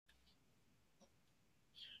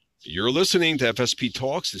You're listening to FSP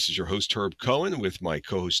Talks. This is your host, Herb Cohen, with my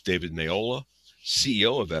co-host, David Mayola,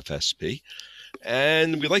 CEO of FSP.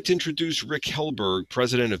 And we'd like to introduce Rick Helberg,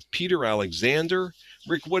 president of Peter Alexander.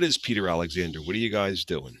 Rick, what is Peter Alexander? What are you guys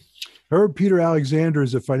doing? Herb Peter Alexander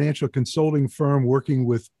is a financial consulting firm working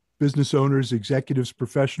with business owners, executives,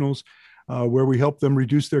 professionals, where we help them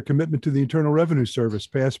reduce their commitment to the Internal Revenue Service,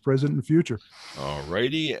 past, present, and future. All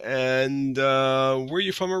righty. And where are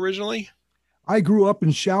you from originally? I grew up in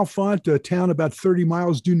Chalfont, a town about 30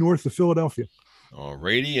 miles due north of Philadelphia. All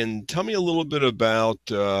righty. And tell me a little bit about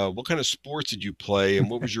what kind of sports did you play and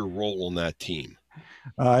what was your role on that team?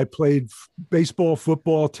 I played baseball,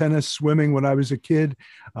 football, tennis, swimming when I was a kid.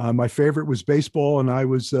 My favorite was baseball, and I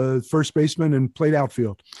was first baseman and played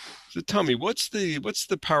outfield. So tell me, what's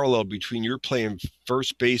the parallel between your playing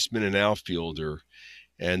first baseman and outfielder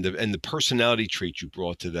and the personality trait you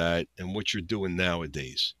brought to that and what you're doing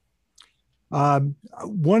nowadays?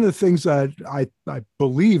 One of the things that I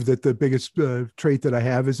believe that the biggest trait that I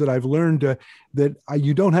have is that I've learned that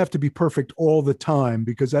you don't have to be perfect all the time,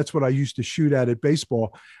 because that's what I used to shoot at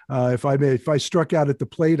baseball. If I struck out at the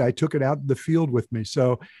plate, I took it out in the field with me.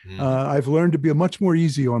 So I've learned to be much more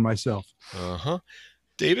easy on myself.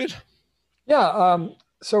 David? Yeah.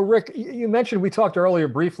 So Rick, you mentioned, we talked earlier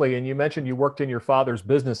briefly, and you mentioned you worked in your father's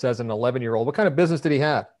business as an 11-year-old. What kind of business did he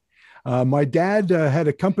have? My dad had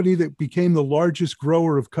a company that became the largest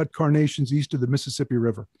grower of cut carnations east of the Mississippi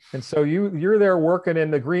River. And so you're there working in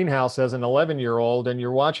the greenhouse as an 11-year-old, and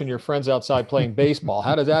you're watching your friends outside playing baseball.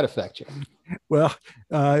 How does that affect you? Well,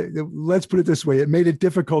 let's put it this way. It made it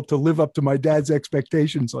difficult to live up to my dad's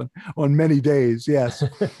expectations on many days. Yes.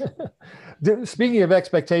 Speaking of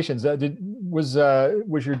expectations, was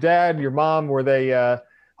your dad, your mom, were they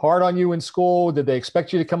hard on you in school? Did they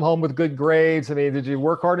expect you to come home with good grades? I mean, did you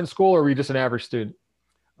work hard in school, or were you just an average student?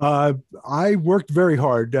 I worked very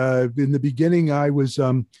hard. In the beginning, I was,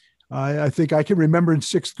 I think I can remember in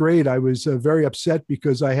sixth grade, I was very upset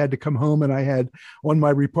because I had to come home and I had on my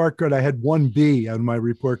report card, I had 1B on my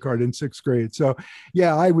report card in sixth grade. So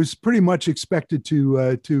yeah, I was pretty much expected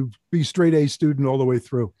to be straight A student all the way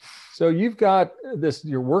through. So you've got this,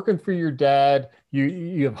 you're working for your dad.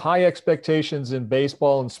 You have high expectations in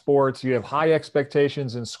baseball and sports. You have high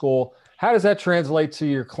expectations in school. How does that translate to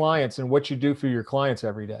your clients and what you do for your clients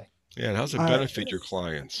every day? Yeah, and how does it benefit your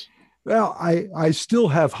clients? Well, I still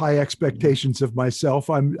have high expectations of myself.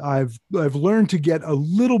 I've learned to get a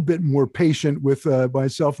little bit more patient with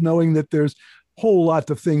myself, knowing that there's a whole lot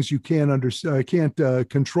of things you can't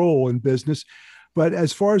control in business. But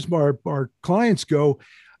as far as our clients go,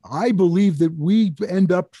 I believe that we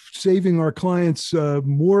end up saving our clients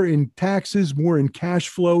more in taxes, more in cash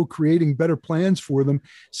flow, creating better plans for them,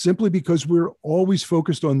 simply because we're always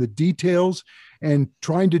focused on the details and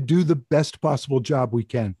trying to do the best possible job we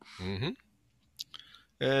can. Mm-hmm.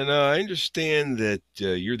 And I understand that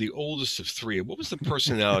you're the oldest of three. What was the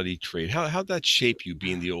personality trait? How'd that shape you,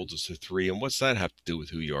 being the oldest of three? And what's that have to do with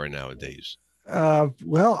who you are nowadays?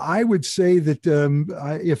 Well, I would say that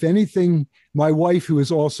if anything, my wife, who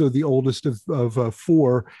is also the oldest of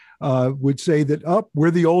four, would say that,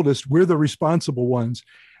 we're the oldest, we're the responsible ones.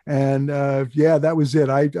 And yeah, that was it.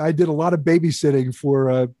 I did a lot of babysitting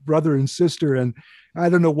for brother and sister. And I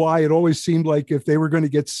don't know why, it always seemed like if they were going to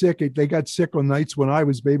get sick, they got sick on nights when I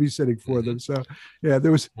was babysitting for them. So yeah,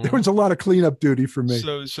 there was a lot of cleanup duty for me.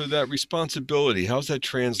 So that responsibility, how's that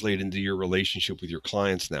translate into your relationship with your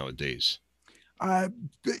clients nowadays?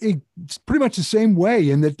 It's pretty much the same way,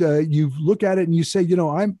 in that you look at it and you say,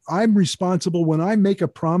 I'm responsible when I make a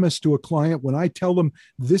promise to a client, when I tell them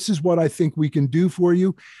this is what I think we can do for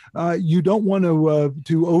you. You don't want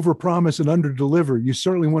to overpromise and underdeliver. You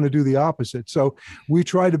certainly want to do the opposite. So we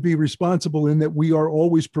try to be responsible in that we are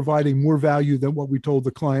always providing more value than what we told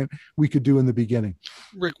the client we could do in the beginning.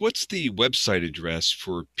 Rick, what's the website address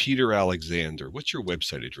for Peter Alexander? What's your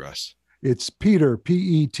website address? It's Peter,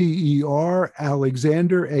 Peter,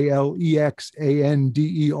 Alexander,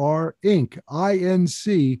 Alexander, Inc.,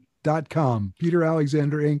 Inc.com,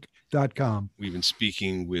 PeterAlexanderInc.com. We've been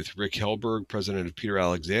speaking with Rick Helberg, president of Peter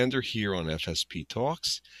Alexander, here on FSP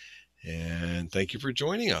Talks. And thank you for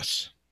joining us.